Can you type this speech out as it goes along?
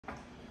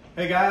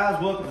Hey guys,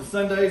 welcome to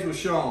Sundays with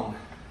Shawn.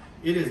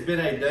 It has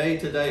been a day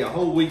today, a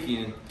whole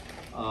weekend.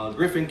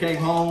 Griffin came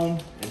home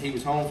and he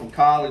was home from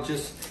college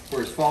just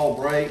for his fall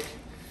break.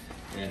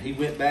 And he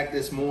went back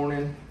this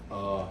morning.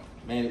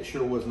 Man, it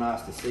sure was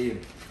nice to see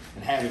him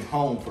and have him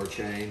home for a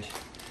change.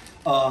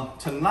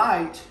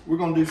 Tonight, we're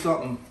gonna do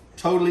something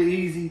totally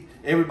easy.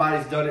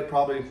 Everybody's done it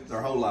probably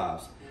their whole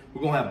lives.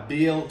 We're gonna have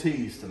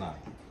BLTs tonight.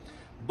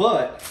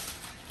 But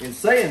in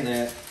saying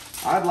that,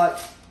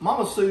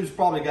 Mama Sue's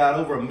probably got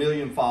over 1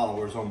 million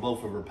followers on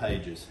both of her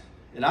pages.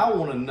 And I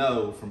want to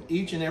know from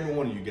each and every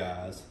one of you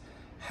guys,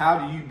 how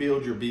do you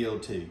build your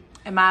BLT?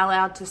 Am I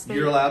allowed to speak?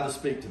 You're allowed to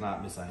speak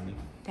tonight, Miss Amy.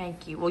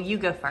 Thank you. Well, you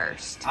go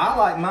first. I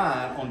like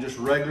mine on just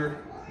regular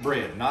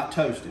bread, not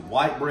toasted.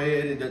 White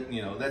bread,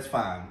 that's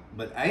fine.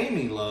 But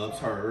Amy loves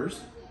hers.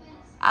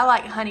 I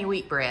like honey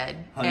wheat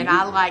bread.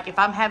 If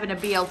I'm having a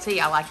BLT,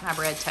 I like my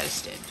bread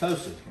toasted.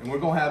 Toasted. And we're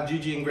going to have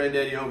Gigi and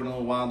Granddaddy over in a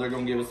little while. They're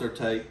going to give us their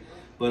take.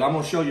 But I'm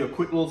going to show you a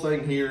quick little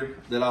thing here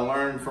that I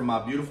learned from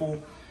my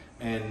beautiful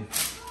and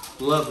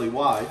lovely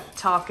wife.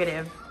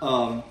 Talkative.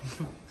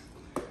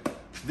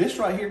 This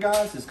right here,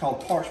 guys, is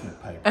called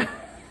parchment paper.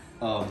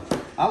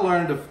 I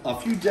learned a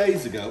few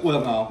days ago.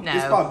 Well, no,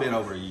 it's probably been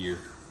over a year.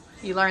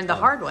 You learned the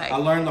hard way. I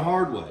learned the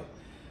hard way.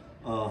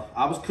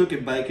 I was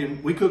cooking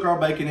bacon. We cook our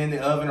bacon in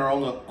the oven or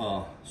on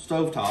the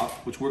stovetop,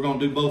 which we're going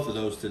to do both of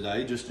those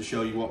today, just to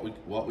show you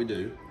what we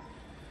do.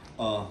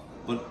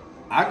 But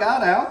I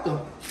got out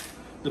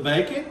the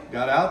bacon,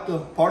 got out the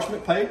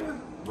parchment paper,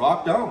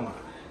 rocked on.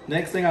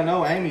 Next thing I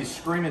know, Amy's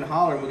screaming,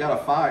 hollering, we got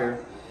a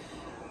fire.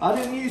 I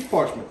didn't use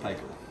parchment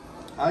paper.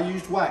 I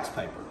used wax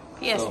paper.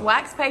 Yes,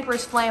 wax paper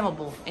is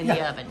flammable in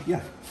the oven.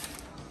 Yeah.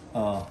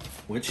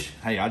 Which,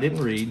 hey, I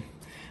didn't read.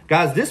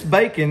 Guys, this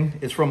bacon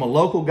is from a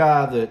local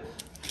guy that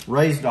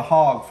raised a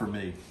hog for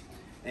me.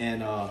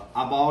 And I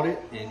bought it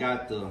and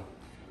got the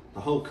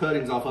whole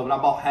cuttings off of it. I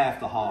bought half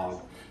the hog.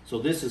 So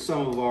this is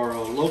some of our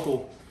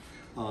local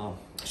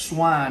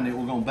swine that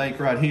we're gonna bake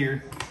right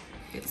here.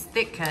 It's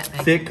thick cut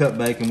bacon. Thick cut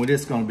bacon, which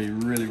is gonna be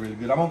really, really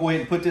good. I'm gonna go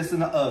ahead and put this in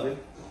the oven.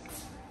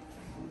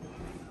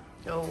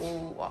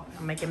 Oh,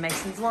 I'm making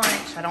Mason's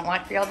lunch. I don't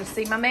like for y'all to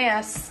see my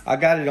mess. I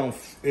got it on,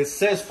 it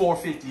says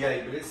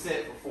 458, but it's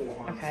set for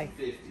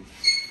 450. Okay.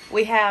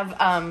 We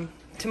have,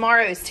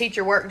 tomorrow is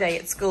teacher work day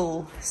at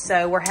school,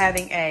 so we're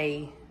having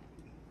a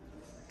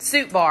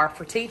soup bar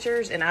for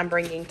teachers, and I'm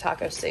bringing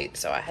taco soup,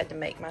 so I had to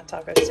make my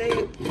taco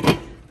soup.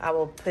 I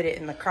will put it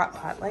in the crock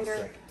pot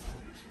later.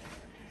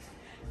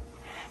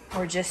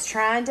 We're just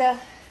trying to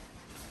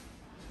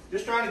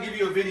give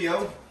you a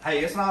video.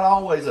 Hey, it's not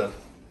always a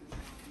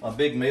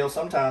big meal.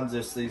 Sometimes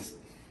it's these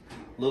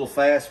little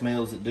fast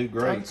meals that do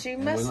great. Don't you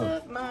mess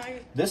up my...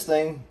 This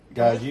thing,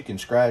 guys, you can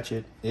scratch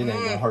it. It ain't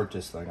gonna hurt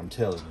this thing, I'm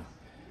telling you.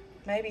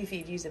 Maybe if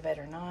you'd use a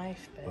better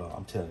knife. But...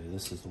 I'm telling you,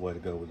 this is the way to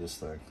go with this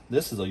thing.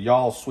 This is a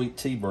Y'all Sweet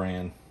Tea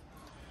brand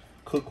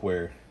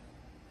cookware,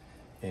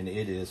 and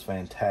it is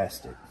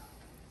fantastic.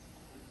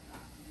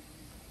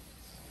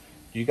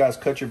 Do you guys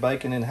cut your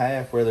bacon in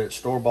half, whether it's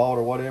store-bought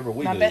or whatever?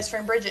 My best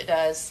friend Bridget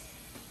does.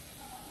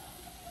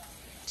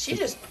 She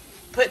just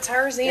puts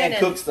hers in and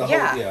cooks the whole,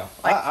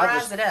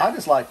 fries it up. I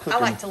just like cooking. I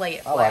like to lay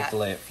it flat. I like to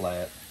lay it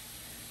flat.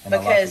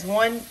 Because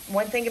one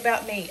thing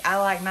about me, I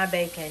like my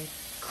bacon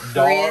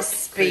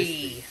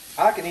crispy.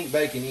 I can eat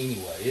bacon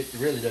anyway. It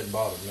really doesn't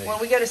bother me. When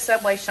we go to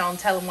Subway, Shawn,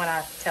 tell them what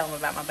I tell them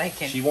about my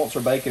bacon. She wants her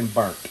bacon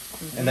burnt.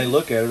 And they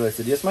look at her, they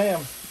said, yes,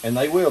 ma'am. And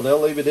they will.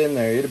 They'll leave it in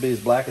there. It'll be as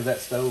black as that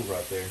stove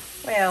right there.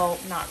 Well,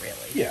 not really.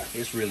 Yeah,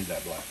 it's really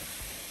that black.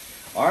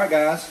 All right,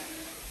 guys.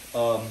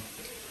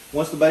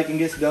 Once the bacon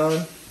gets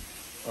done,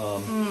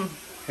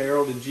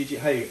 Harold and Gigi,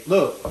 hey,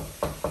 look,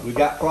 we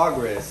got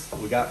progress.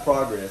 We got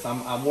progress.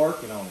 I'm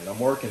working on it. I'm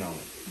working on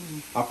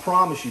it. I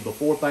promise you,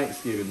 before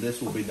Thanksgiving,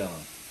 this will be done.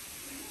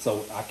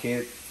 So I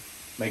can't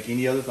make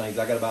any other things.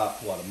 I got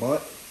about, what, a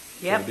month?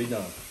 Yep. It'll be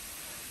done.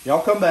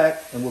 Y'all come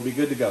back and we'll be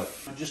good to go.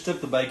 I just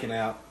took the bacon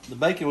out. The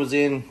bacon was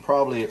in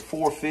probably at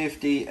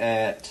 450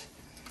 at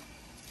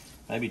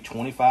maybe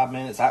 25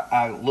 minutes.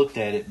 I looked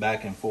at it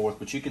back and forth,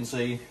 but you can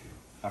see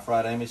I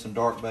fried Amy some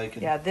dark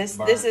bacon. Yeah, this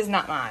is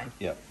not mine.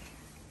 Yep.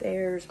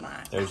 There's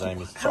mine. There's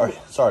Amy's.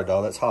 Sorry,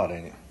 dog. That's hot,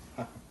 ain't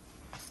it?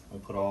 We'll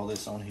put all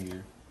this on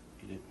here.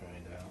 Get it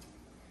drained out.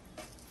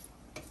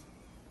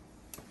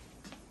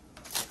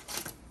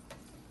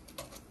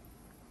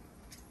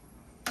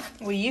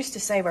 We used to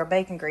save our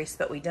bacon grease,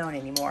 but we don't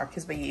anymore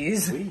because we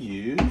use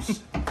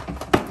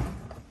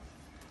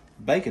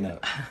Bacon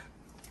Up.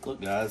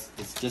 Look, guys,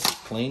 it's just as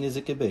clean as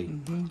it could be.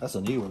 That's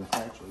a new one.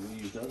 Actually,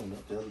 we used that one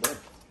up the other day.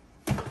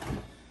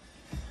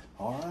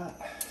 All right,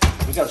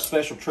 we got a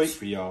special treat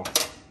for y'all.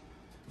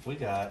 We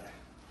got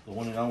the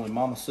one and only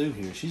Mama Sue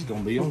here. She's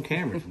gonna be on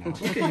camera tonight.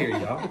 Look at here,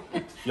 y'all.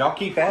 Y'all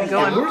keep asking,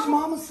 where's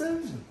Mama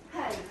Susan?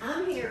 Hey,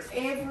 I'm here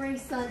every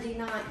Sunday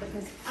night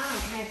because I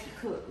don't have to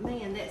cook.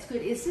 Man, that's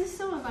good. Is this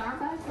some of our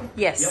bacon?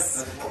 Yes.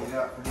 Yep, that's what we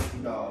got for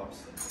the dogs.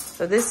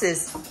 So this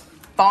is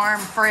farm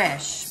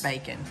fresh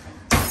bacon.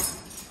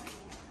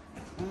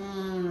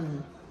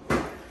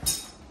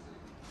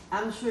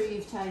 I'm sure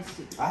you've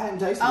tasted it. I haven't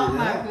tasted it. Oh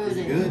my goodness. Is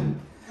it good?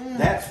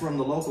 That's from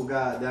the local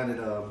guy down at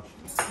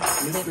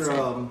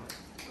Mr.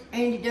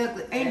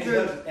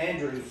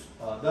 Andrews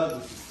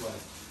Douglas's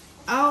place.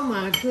 Oh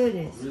my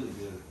goodness. Really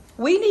good.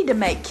 We need to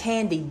make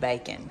candied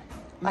bacon,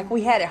 like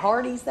we had at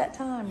Hardee's that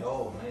time.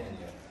 Oh man,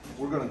 yeah.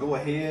 We're gonna go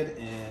ahead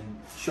and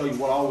show you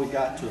what all we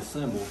got to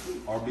assemble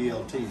our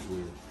BLTs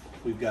with.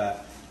 We've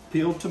got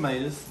peeled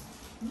tomatoes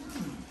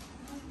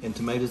and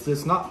tomatoes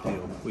that's not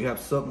peeled. We have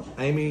some,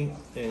 Amy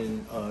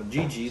and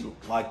Gigi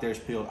like theirs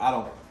peeled. I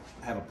don't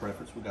have a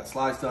preference. We've got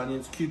sliced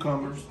onions,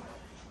 cucumbers,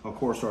 of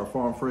course our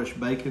farm fresh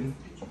bacon,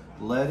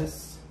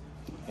 lettuce,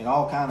 and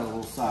all kind of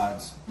little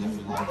sides that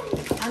we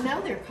like. I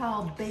know they're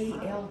called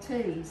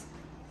BLTs,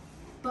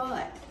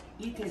 but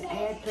you can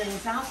add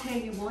things. I'll tell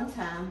you one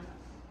time,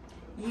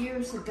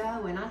 years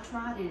ago, and I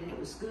tried it and it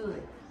was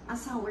good. I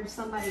saw where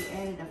somebody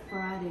added a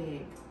fried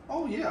egg.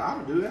 Oh yeah, I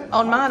would do that.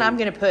 On mine, I'm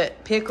gonna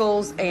put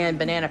pickles and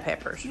banana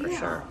peppers for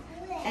sure.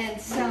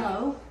 And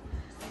so,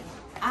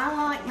 I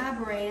like my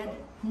bread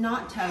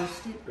not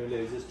toasted. Really,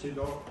 is this too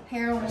dark?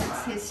 Harold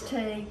wants his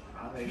tea.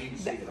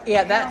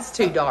 Yeah, that's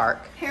too dark.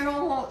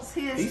 Harold wants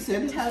He his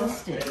said it's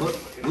toasted. Look,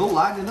 we'll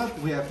lighten it up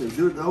if we have to.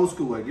 Do it the old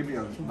school way. Give me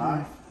a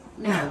knife.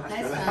 No, that's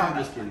I'm not.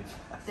 just kidding.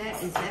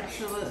 That is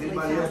absolutely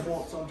Anybody else fine.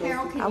 want some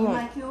Harold, toasted? can I you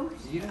want- make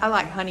yours? I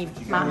like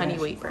my honey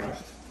wheat bread.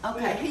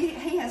 Okay,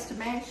 he has to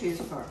mash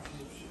his first.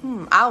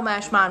 I'll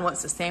mash mine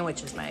once the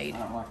sandwich is made. I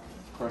don't like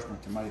crushing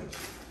tomatoes.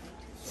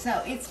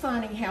 So it's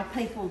funny how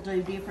people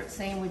do different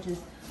sandwiches.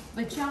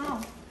 But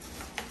y'all,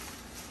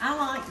 I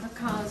like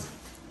because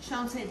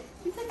Shawn said,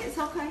 you think it's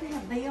okay to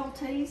have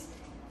BLTs?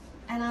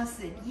 And I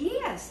said,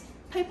 yes.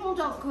 People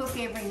don't cook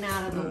every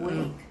night of the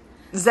week.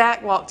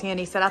 Zach walked in.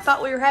 He said, I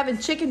thought we were having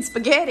chicken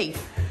spaghetti.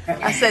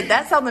 I said,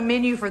 that's on the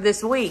menu for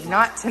this week,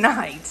 not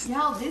tonight.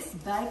 Y'all, this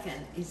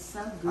bacon is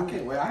so good. I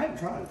can't wait. I haven't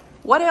tried it.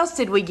 What else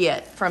did we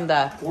get from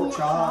the... Pork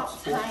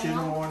chops, pork ham.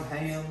 tenderloin,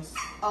 hams.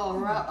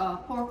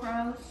 Pork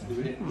roast.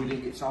 We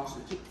didn't get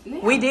sausage. Yeah.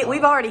 We did.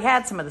 We've already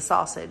had some of the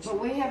sausage. But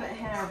we haven't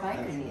had our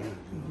bacon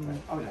yet.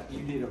 Oh yeah, you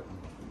did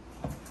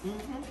open.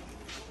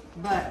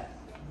 But,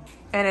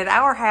 And at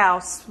our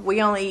house,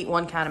 we only eat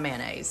one kind of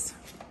mayonnaise.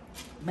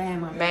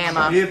 Bama.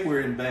 Bama. If we're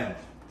in Bama.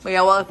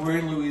 Yeah, well, If we're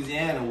in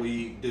Louisiana, we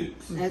eat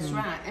Dukes. That's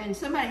right. And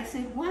somebody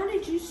said, why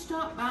did you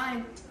stop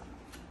buying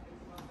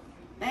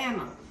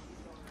Bama?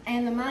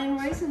 And the main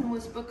reason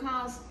was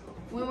because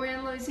when we're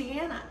in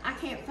Louisiana, I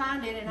can't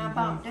find it, and I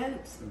bought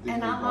Dukes,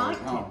 and I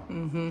liked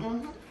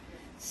it.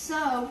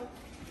 So,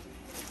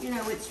 you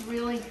know, it's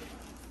really,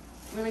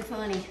 really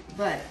funny.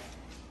 But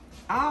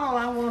all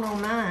I want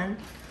on mine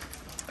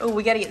oh,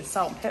 we got to get the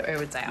salt and pepper.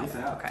 It's out. It's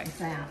out. Okay.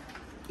 is out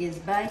is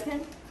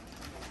bacon.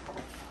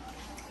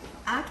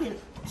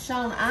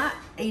 Shawn, I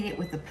eat it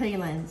with the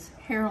peelings.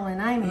 Harold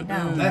and Amy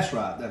don't. That's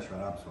right. That's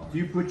right. I'm sorry. Do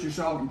you put your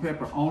salt and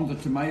pepper on the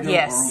tomato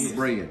Yes. or on the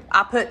bread?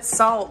 I put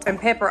salt and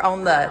pepper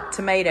on the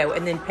tomato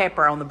and then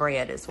pepper on the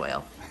bread as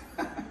well.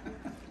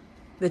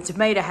 The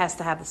tomato has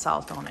to have the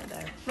salt on it,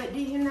 though. But do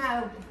you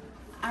know,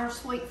 our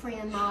sweet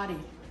friend Lottie,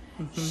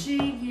 she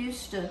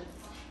used to,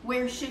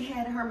 where she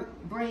had her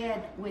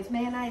bread with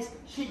mayonnaise,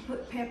 she'd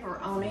put pepper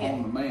on it.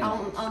 On the mayonnaise.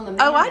 On the mayonnaise.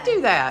 Oh, I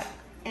do that.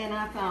 And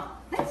I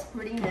thought, that's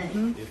pretty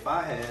neat. If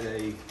I had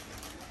a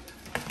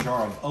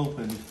jar of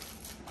opened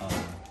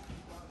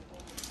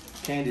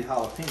candied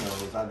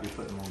jalapenos, I'd be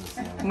putting them on the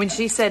sandwich. When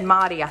she said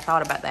Maudie, I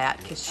thought about that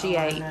because she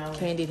Oh, I ate know.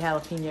 candied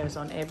jalapenos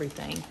on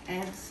everything.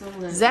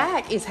 Absolutely.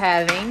 Zach is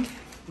having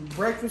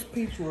Breakfast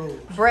pizza rolls.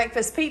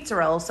 breakfast pizza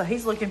rolls, so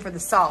he's looking for the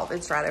salt.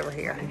 It's right over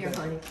here. Right here,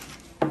 honey.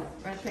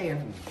 Right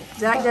there.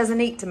 Zach doesn't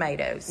eat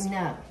tomatoes.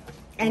 No.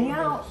 And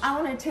y'all, I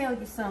want to tell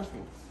you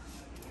something.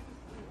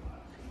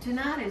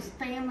 Tonight is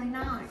family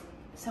night,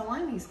 so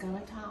Amy's going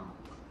to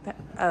talk.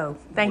 Oh,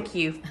 thank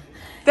you.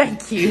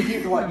 Thank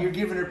you. What, you're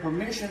giving her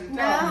permission to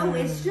talk? No,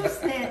 it's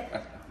just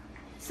that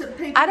some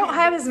people. I don't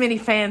have as many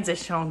fans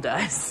as Shawn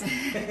does.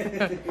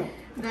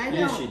 They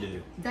Yes, don't, you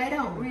do. They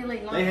don't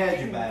really like They had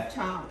to your back.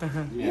 talk.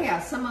 Yeah,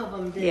 some of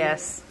them do.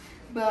 Yes.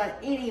 But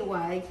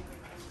anyway,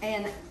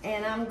 and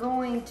I'm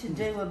going to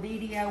do a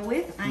video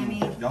with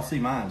Amy Y'all see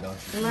mine, don't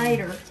you?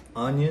 later.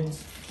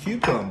 Onions,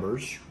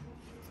 cucumbers,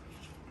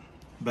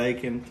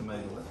 bacon,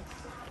 tomato,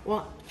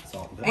 Well,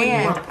 salt, and pepper.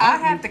 And I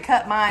have to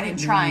cut mine in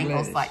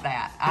triangles like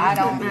that. I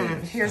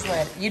don't. Here's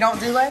lettuce. You don't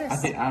do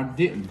lettuce? I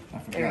didn't. I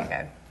forgot. There you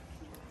go.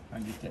 I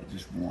get that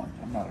just one.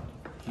 I'm not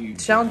a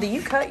huge. Shawn, do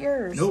you cut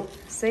yours? Nope.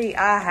 See,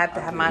 I have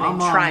to have mine My in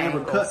mom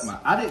triangles. never cut mine.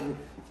 I didn't.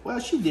 Well,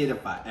 she did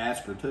if I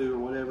asked her to or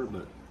whatever,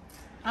 but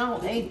I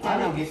don't eat I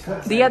that. didn't get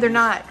cut. The other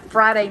night,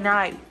 Friday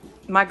night,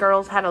 my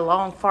girls had a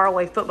long,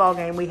 faraway football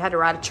game. We had to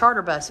ride a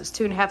charter bus. It was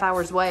 2.5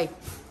 hours away.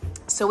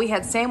 So we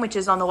had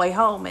sandwiches on the way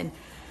home, and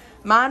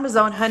mine was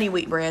on honey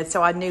wheat bread,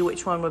 so I knew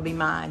which one would be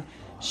mine.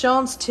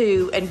 Shawn's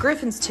two and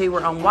Griffin's two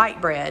were on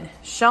white bread.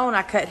 Shawn,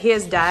 I cut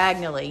his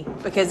diagonally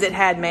because it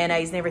had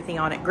mayonnaise and everything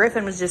on it.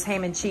 Griffin was just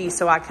ham and cheese,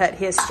 so I cut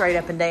his straight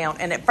up and down.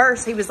 And at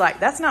first, he was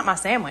like, that's not my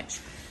sandwich,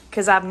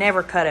 because I've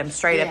never cut him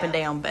straight up and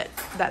down, but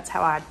that's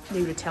how I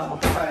knew to tell I him.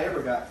 don't think I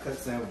ever got cut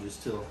sandwiches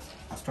till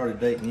I started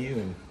dating you.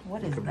 And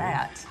What is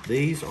that?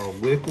 These are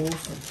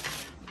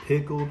Wickles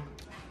pickled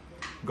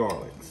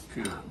garlics.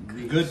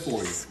 Good for you.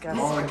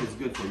 Disgusting. Garlic is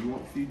good for you. You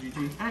want a few,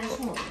 Gigi? I just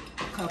want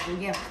a couple,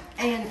 yeah.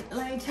 And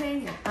let me tell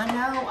you, I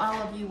know all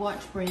of you watch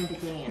Brenda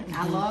Gann.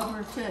 I love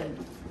her too.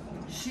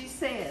 She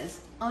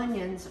says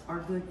onions are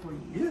good for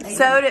you. Yes.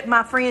 So did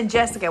my friend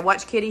Jessica.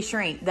 Watch Kitty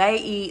Shrink.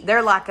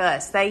 They're like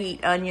us. They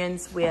eat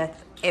onions with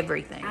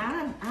everything.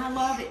 I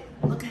love it.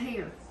 Look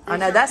here. I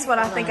know, These are that's what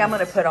I pickled think I'm going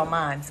to onions. put on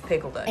mine, is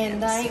pickled onions.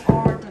 And they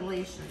are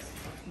delicious.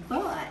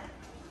 But,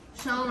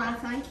 Shawn, I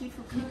thank you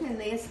for cooking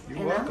this. You're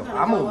and welcome. I'm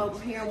I'm going to go gonna-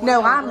 over here and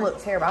No, work on I'm it.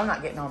 look terrible. I'm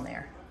not getting on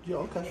there. Yeah,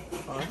 okay.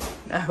 All right.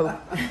 No.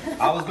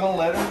 I was gonna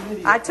let her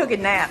video. I took a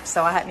nap,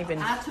 so I hadn't even.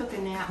 I took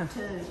a nap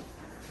too.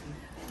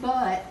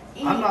 But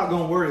I'm not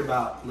gonna worry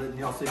about letting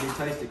y'all see me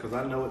taste it because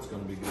I know it's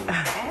gonna be good.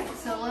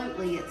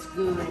 absolutely it's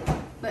good.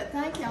 But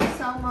thank y'all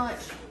so much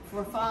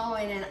for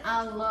following, and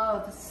I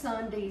love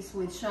Sundays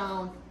with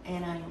Shawn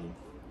and Amy.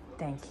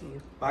 Thank you.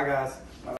 Bye, guys.